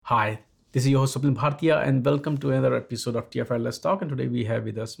Hi, this is your host Swapnil Bhartiya, and welcome to another episode of TFI Let's Talk. And today we have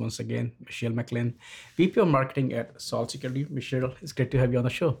with us once again McLean, VP of Marketing at Salt Security. Michelle, it's great to have you on the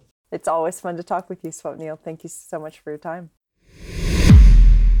show. It's always fun to talk with you, Swapnil. Thank you so much for your time.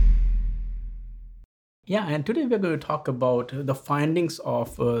 Yeah, and today we're going to talk about the findings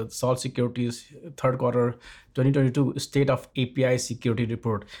of Salt Security's third quarter 2022 State of API Security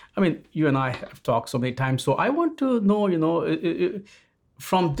Report. I mean, you and I have talked so many times, so I want to know,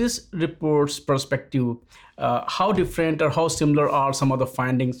 from this report's perspective, how different or how similar are some of the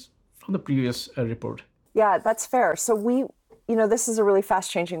findings from the previous report? Yeah, that's fair. So this is a really fast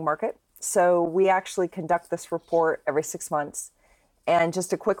changing market. So we actually conduct this report every 6 months. And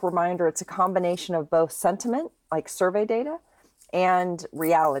just a quick reminder, it's a combination of both sentiment, like survey data, and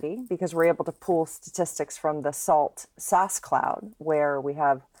reality, because we're able to pull statistics from the SALT SaaS cloud, where we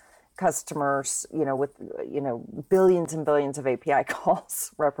have customers, with billions and billions of API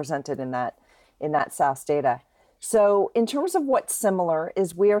calls represented in that SaaS data. So in terms of what's similar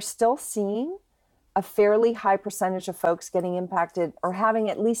is we are still seeing a fairly high percentage of folks getting impacted or having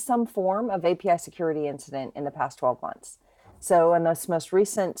at least some form of API security incident in the past 12 months. So in this most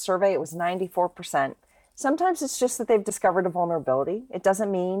recent survey, it was 94%. Sometimes it's just that they've discovered a vulnerability. It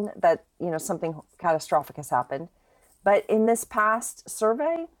doesn't mean that, something catastrophic has happened. But in this past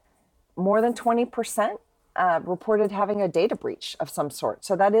survey, more than 20% reported having a data breach of some sort.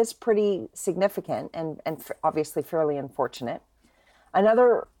 So that is pretty significant and obviously fairly unfortunate.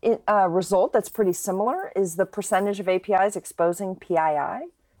 Another result that's pretty similar is the percentage of APIs exposing PII,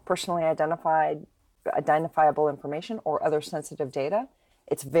 personally identifiable information, or other sensitive data.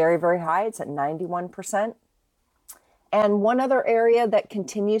 It's very, very high. It's at 91%. And one other area that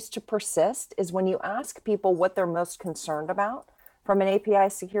continues to persist is when you ask people what they're most concerned about from an API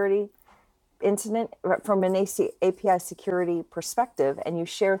security incident, from an API security perspective, and you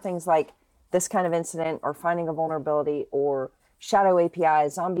share things like this kind of incident or finding a vulnerability or shadow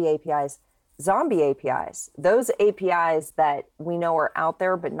APIs, zombie APIs, those APIs that we know are out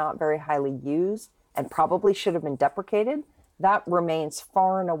there but not very highly used and probably should have been deprecated, that remains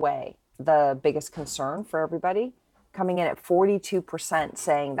far and away the biggest concern for everybody, coming in at 42%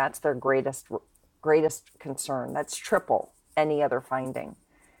 saying that's their greatest concern. That's triple any other finding.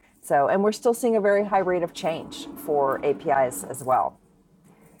 So, and we're still seeing a very high rate of change for APIs as well.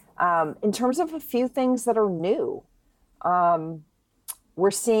 In terms of a few things that are new,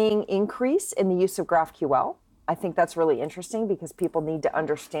 we're seeing increase in the use of GraphQL. I think that's really interesting because people need to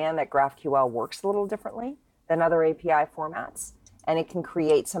understand that GraphQL works a little differently than other API formats, and it can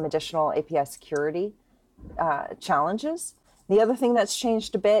create some additional API security challenges. The other thing that's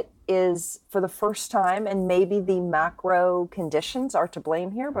changed a bit is, for the first time, and maybe the macro conditions are to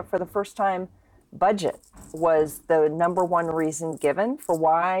blame here, but for the first time, budget was the number one reason given for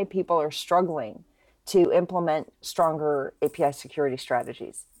why people are struggling to implement stronger API security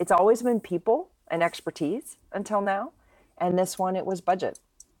strategies. It's always been people and expertise until now, and this one, it was budget.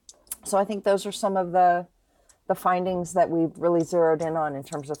 So I think those are some of the findings that we've really zeroed in on in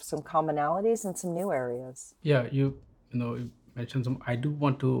terms of some commonalities and some new areas. Yeah, you mentioned some. I do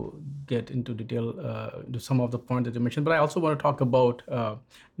want to get into detail to some of the points that you mentioned, but I also want to talk about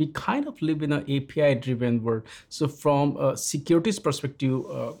we kind of live in an API-driven world. So from a security's perspective,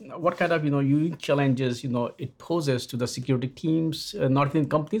 what kind of unique challenges it poses to the security teams, not in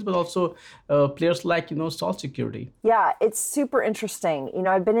companies, but also players like Salt Security? Yeah, it's super interesting.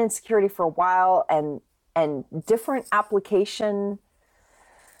 I've been in security for a while, and different application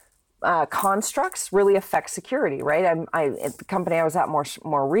constructs really affect security, right? The company I was at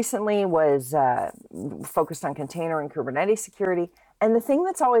more recently was focused on container and Kubernetes security. And the thing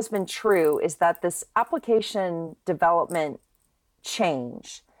that's always been true is that this application development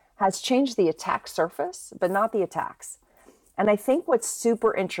change has changed the attack surface, but not the attacks. And I think what's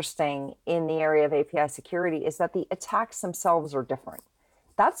super interesting in the area of API security is that the attacks themselves are different.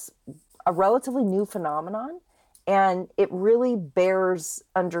 That's a relatively new phenomenon. And it really bears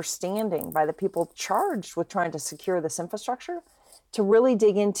understanding by the people charged with trying to secure this infrastructure to really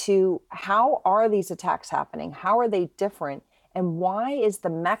dig into how are these attacks happening? How are they different? And why is the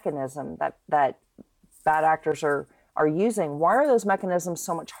mechanism that bad actors are using, why are those mechanisms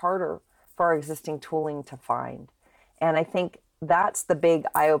so much harder for our existing tooling to find? And I think that's the big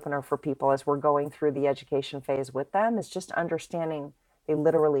eye-opener for people as we're going through the education phase with them, is just understanding they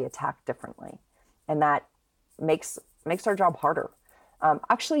literally attack differently. And that makes our job harder.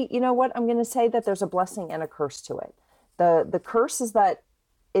 Actually, you know what? I'm going to say that there's a blessing and a curse to it. The curse is that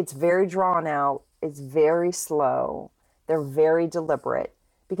it's very drawn out, it's very slow, they're very deliberate,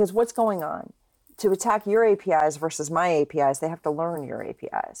 because what's going on? to attack your APIs versus my APIs, they have to learn your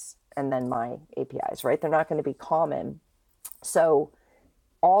APIs and then my APIs, right? They're not going to be common. So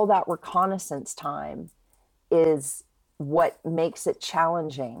all that reconnaissance time is what makes it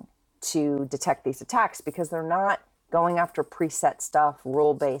challenging to detect these attacks, because they're not going after preset stuff,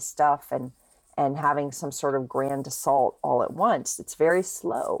 rule-based stuff, and having some sort of grand assault all at once. It's very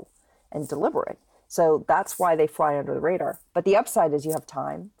slow and deliberate. So that's why they fly under the radar. But the upside is you have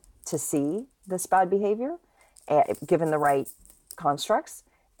time to see this bad behavior, given the right constructs,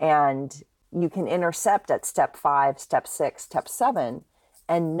 and you can intercept at step 5, step 6, step 7,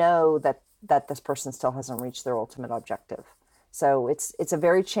 and know that this person still hasn't reached their ultimate objective. So it's a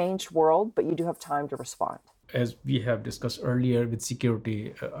very changed world, but you do have time to respond. As we have discussed earlier with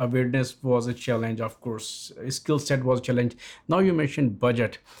security, awareness was a challenge, of course. Skill set was a challenge. Now you mentioned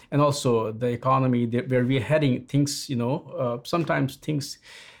budget and also the economy, where we're heading. Things, sometimes things,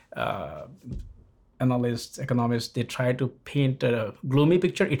 analysts, economists, they try to paint a gloomy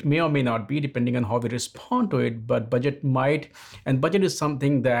picture. It may or may not be, depending on how we respond to it, but budget might. And budget is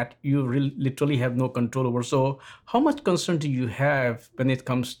something that you literally have no control over. So how much concern do you have when it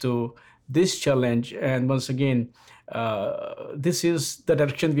comes to this challenge? And once again, this is the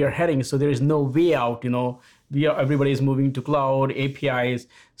direction we are heading. So there is no way out. Everybody is moving to cloud, APIs.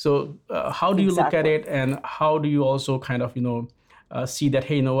 So how do you look at it, and how do you also kind of see that,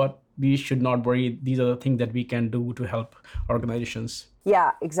 hey, you know what, we should not worry. These are the things that we can do to help organizations.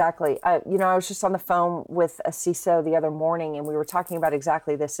 Yeah, exactly. I was just on the phone with a CISO the other morning, and we were talking about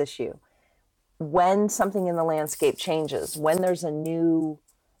exactly this issue. When something in the landscape changes, when there's a new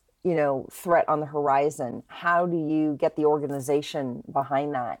threat on the horizon, how do you get the organization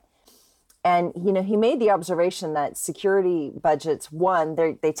behind that? And, he made the observation that security budgets, one,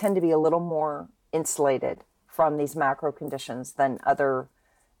 they tend to be a little more insulated from these macro conditions than other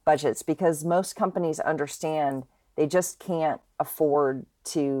budgets, because most companies understand they just can't afford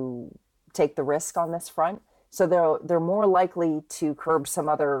to take the risk on this front. So they're more likely to curb some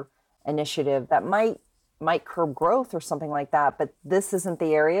other initiative that might curb growth or something like that, but this isn't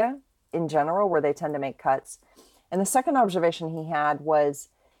the area in general where they tend to make cuts. And the second observation he had was,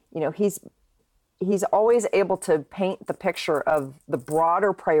 he's always able to paint the picture of the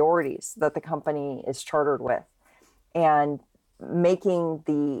broader priorities that the company is chartered with, and making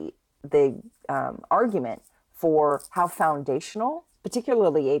the argument for how foundational,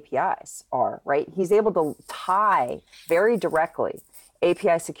 particularly APIs, are, right? He's able to tie very directly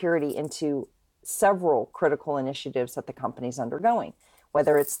API security into several critical initiatives that the company's undergoing,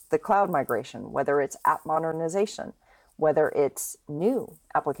 whether it's the cloud migration, whether it's app modernization, whether it's new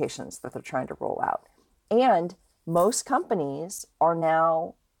applications that they're trying to roll out. And most companies are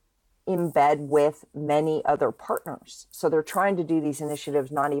now in bed with many other partners. So they're trying to do these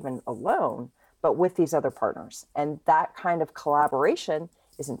initiatives not even alone, but with these other partners. And that kind of collaboration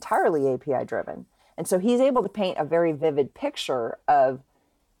is entirely API driven. And so he's able to paint a very vivid picture of,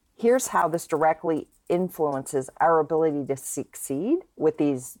 here's how this directly influences our ability to succeed with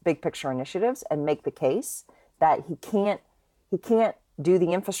these big picture initiatives, and make the case that he can't do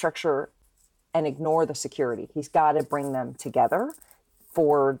the infrastructure and ignore the security. He's got to bring them together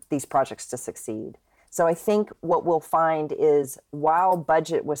for these projects to succeed. So I think what we'll find is, while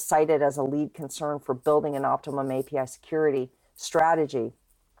budget was cited as a lead concern for building an optimum API security strategy,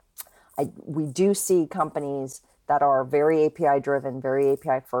 we do see companies that are very API driven, very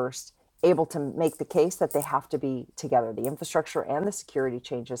API first, able to make the case that they have to be together. The infrastructure and the security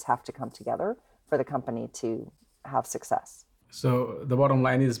changes have to come together for the company to have success. So the bottom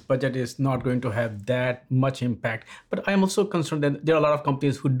line is, budget is not going to have that much impact. But I'm also concerned that there are a lot of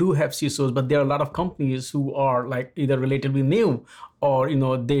companies who do have CISOs, but there are a lot of companies who are like either relatively new, or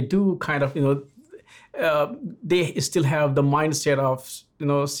they do kind of they still have the mindset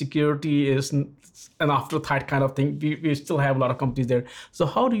of security is an afterthought kind of thing. We still have a lot of companies there. So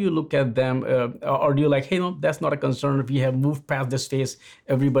how do you look at them, or do you like, hey, no, that's not a concern, we have moved past this phase,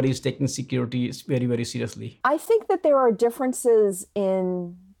 everybody's taking security very, very seriously? I think that there are differences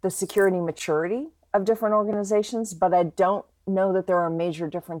in the security maturity of different organizations, but I don't know that there are major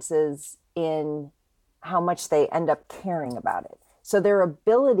differences in how much they end up caring about it. So their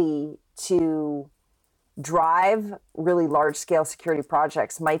ability to drive really large scale security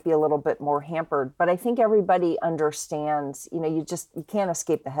projects might be a little bit more hampered, but I think everybody understands, you can't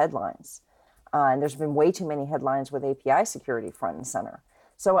escape the headlines. And there's been way too many headlines with API security front and center.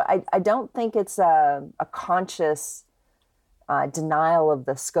 So I don't think it's a conscious denial of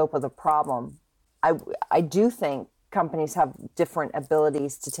the scope of the problem. I do think companies have different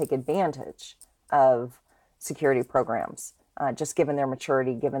abilities to take advantage of security programs. just given their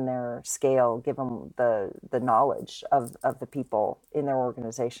maturity, given their scale, given the knowledge of the people in their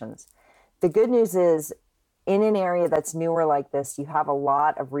organizations. The good news is, in an area that's newer like this, you have a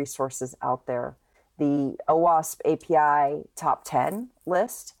lot of resources out there. The OWASP API top 10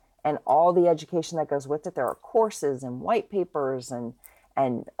 list and all the education that goes with it. There are courses and white papers and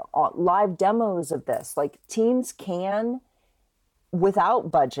live demos of this. Like, teams can,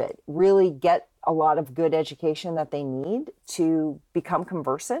 without budget, really get a lot of good education that they need to become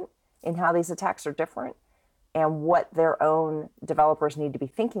conversant in how these attacks are different and what their own developers need to be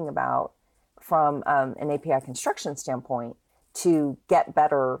thinking about from an API construction standpoint to get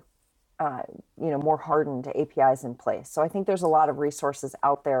better, more hardened APIs in place. So I think there's a lot of resources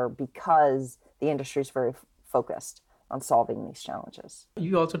out there because the industry is very focused on solving these challenges.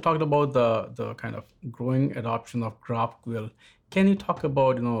 You also talked about the kind of growing adoption of GraphQL. Can you talk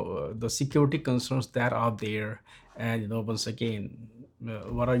about the security concerns that are there, and once again,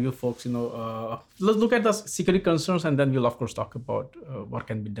 what are you folks? Let's look at the security concerns, and then we'll of course talk about what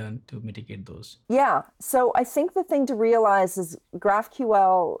can be done to mitigate those. Yeah. So I think the thing to realize is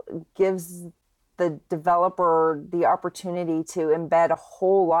GraphQL gives the developer the opportunity to embed a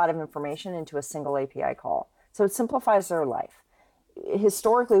whole lot of information into a single API call. So it simplifies their life.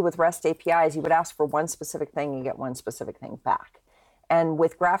 Historically, with REST APIs, you would ask for one specific thing, you get one specific thing back. And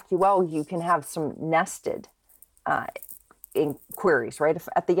with GraphQL, you can have some nested in queries, right?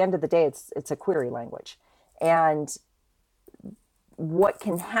 At the end of the day, it's a query language. And what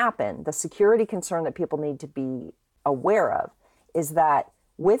can happen, the security concern that people need to be aware of, is that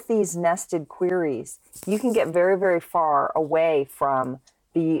with these nested queries, you can get very, very far away from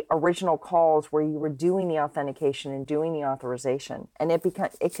the original calls where you were doing the authentication and doing the authorization. And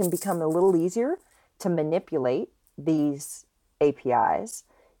it can become a little easier to manipulate these APIs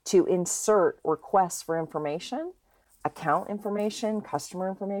to insert requests for information, account information, customer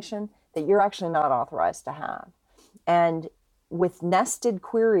information that you're actually not authorized to have. And with nested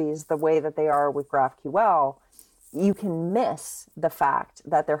queries, the way that they are with GraphQL, you can miss the fact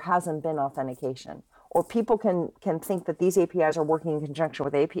that there hasn't been authentication. Or people can think that these APIs are working in conjunction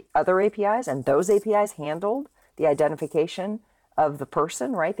with other APIs, and those APIs handled the identification of the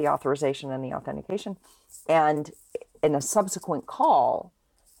person, right? The authorization and the authentication. And in a subsequent call,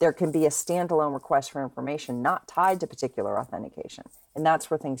 there can be a standalone request for information not tied to particular authentication. And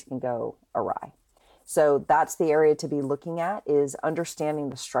that's where things can go awry. So that's the area to be looking at, is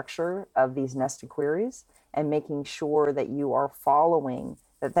understanding the structure of these nested queries and making sure that you are following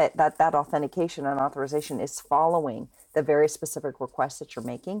that authentication and authorization is following the very specific requests that you're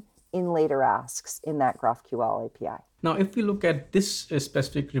making in later asks in that GraphQL API. Now, if we look at this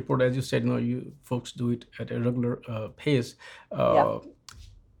specific report, as you said, you folks do it at a regular pace. Yeah.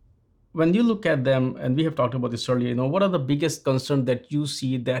 When you look at them, and we have talked about this earlier, what are the biggest concerns that you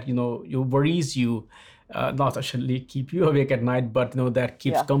see that, you worries you, not actually keep you awake at night, but, that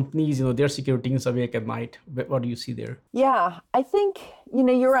keeps companies, their security teams awake at night? What do you see there? Yeah, I think, you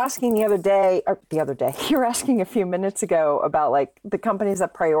were asking you were asking a few minutes ago about like the companies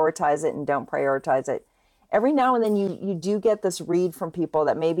that prioritize it and don't prioritize it. Every now and then you do get this read from people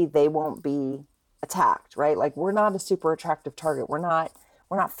that maybe they won't be attacked, right? Like, we're not a super attractive target. We're not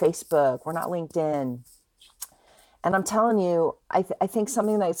Facebook. We're not LinkedIn. And I'm telling you, I think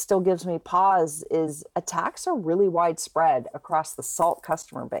something that still gives me pause is attacks are really widespread across the Salt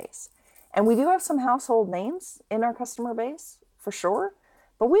customer base. And we do have some household names in our customer base, for sure.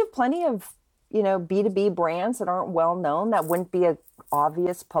 But we have plenty of, B2B brands that aren't well known, that wouldn't be an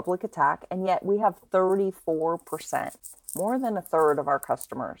obvious public attack. And yet we have 34%, more than a third of our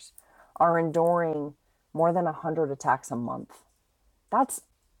customers are enduring more than 100 attacks a month. That's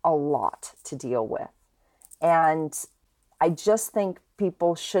a lot to deal with. And I just think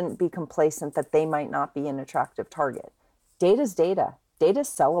people shouldn't be complacent that they might not be an attractive target. Data's data. Data's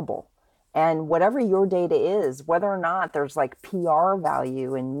sellable. And whatever your data is, whether or not there's like PR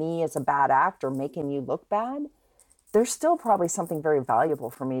value in me as a bad actor making you look bad, there's still probably something very valuable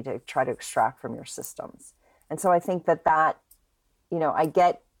for me to try to extract from your systems. And so I think that I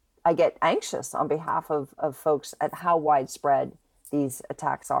get anxious on behalf of folks at how widespread these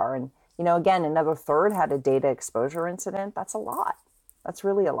attacks are. And, again, another third had a data exposure incident. That's a lot. That's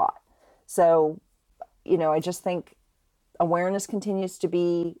really a lot. So, I just think awareness continues to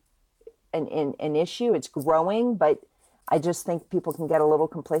be an issue. It's growing, but I just think people can get a little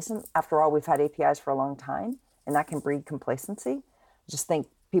complacent. After all, we've had APIs for a long time, and that can breed complacency. I just think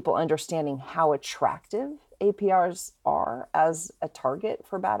people understanding how attractive APIs are as a target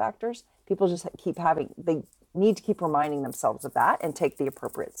for bad actors, people just they need to keep reminding themselves of that and take the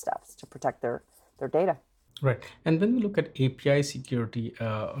appropriate steps to protect their data. Right. And when we look at API security,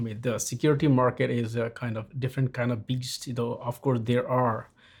 I mean, the security market is a kind of different kind of beast. Of course, there are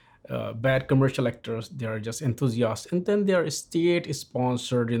bad commercial actors. There are just enthusiasts, and then there are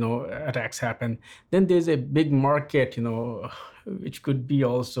state-sponsored, attacks happen. Then there's a big market, which could be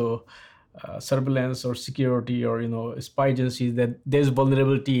also surveillance or security or spy agencies, that there's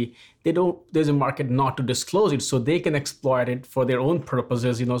vulnerability. There's a market not to disclose it, so they can exploit it for their own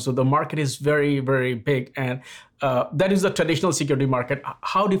purposes. So the market is very, very big, and that is the traditional security market.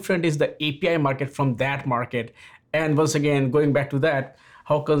 How different is the API market from that market? And once again, going back to that,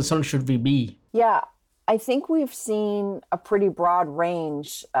 how concerned should we be? Yeah, I think we've seen a pretty broad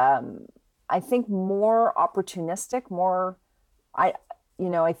range. I think more opportunistic, more, I,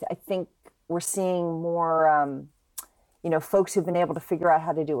 I think we're seeing more, folks who've been able to figure out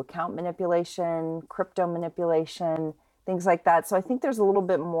how to do account manipulation, crypto manipulation, things like that. So I think there's a little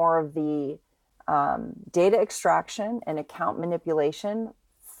bit more of the data extraction and account manipulation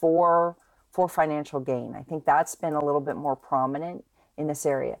for financial gain. I think that's been a little bit more prominent in this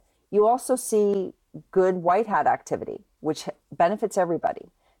area. You also see good white hat activity, which benefits everybody,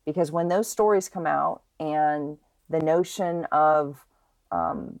 because when those stories come out and the notion of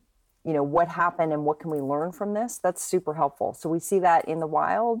what happened and what can we learn from this, that's super helpful. So we see that in the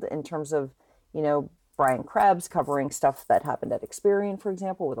wild in terms of Brian Krebs covering stuff that happened at Experian, for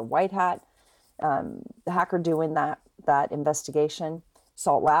example, with a white hat the hacker doing that investigation.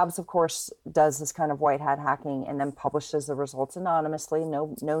 Salt Labs, of course, does this kind of white hat hacking and then publishes the results anonymously.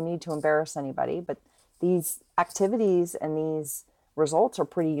 No need to embarrass anybody, but these activities and these results are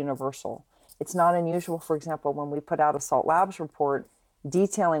pretty universal. It's not unusual, for example, when we put out a Salt Labs report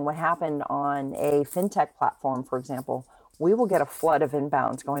detailing what happened on a fintech platform, for example, we will get a flood of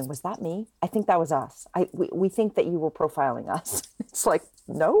inbounds going, was that me? I think that was us. We think that you were profiling us. It's like,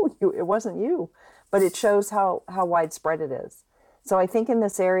 no, it wasn't you. But it shows how widespread it is. So I think in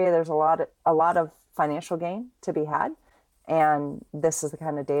this area, there's a lot of financial gain to be had. And this is the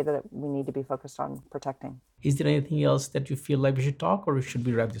kind of data that we need to be focused on protecting. Is there anything else that you feel like we should talk, or should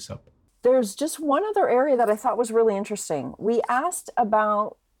we wrap this up? There's just one other area that I thought was really interesting. We asked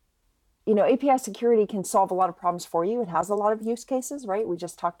about, API security can solve a lot of problems for you. It has a lot of use cases, right? We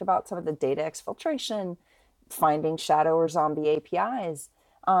just talked about some of the data exfiltration, finding shadow or zombie APIs.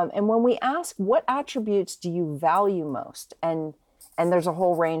 And when we ask, what attributes do you value most? And there's a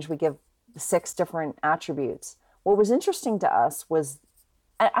whole range. We give 6 different attributes. What was interesting to us was,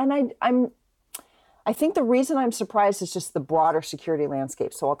 and I think the reason I'm surprised is just the broader security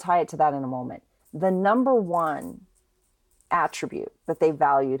landscape. So I'll tie it to that in a moment. The number one attribute that they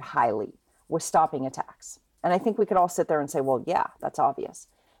valued highly was stopping attacks. And I think we could all sit there and say, well, yeah, that's obvious.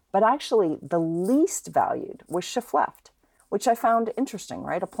 But actually, the least valued was shift left, which I found interesting,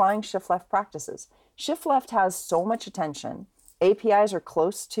 right? Applying shift left practices. Shift left has so much attention. APIs are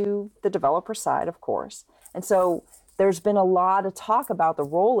close to the developer side, of course. And so there's been a lot of talk about the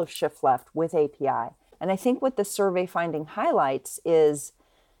role of shift left with API. And I think what the survey finding highlights is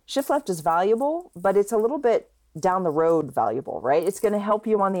shift left is valuable, but it's a little bit down the road valuable, right? It's going to help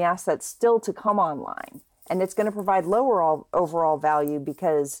you on the assets still to come online. And it's going to provide lower overall value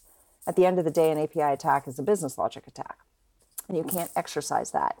because at the end of the day, an API attack is a business logic attack. And you can't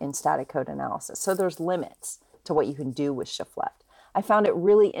exercise that in static code analysis. So there's limits to what you can do with shift left. I found it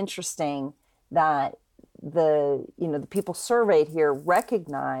really interesting that the people surveyed here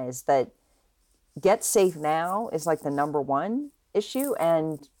recognize that get safe now is like the number one issue,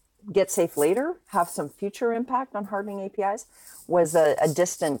 and get safe later, have some future impact on hardening APIs, was a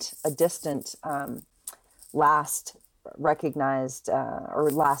distant last recognized or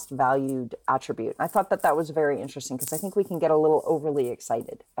last valued attribute. I thought that was very interesting because I think we can get a little overly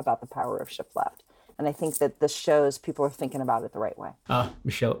excited about the power of shift left. And I think that this shows people are thinking about it the right way.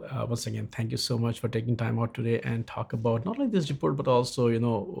 Michelle, once again, thank you so much for taking time out today and talk about not only this report, but also,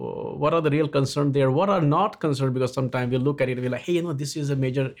 what are the real concerns there? What are not concerns? Because sometimes we look at it and we're like, hey, this is a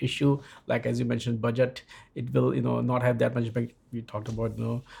major issue. Like, as you mentioned, budget, it will, not have that much impact. We talked about,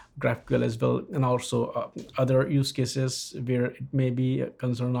 GraphQL as well, and also other use cases where it may be a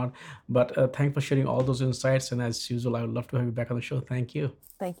concern or not. But thanks for sharing all those insights. And as usual, I would love to have you back on the show. Thank you.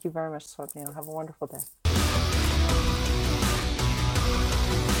 Thank you very much, Swapnil. Have a wonderful day.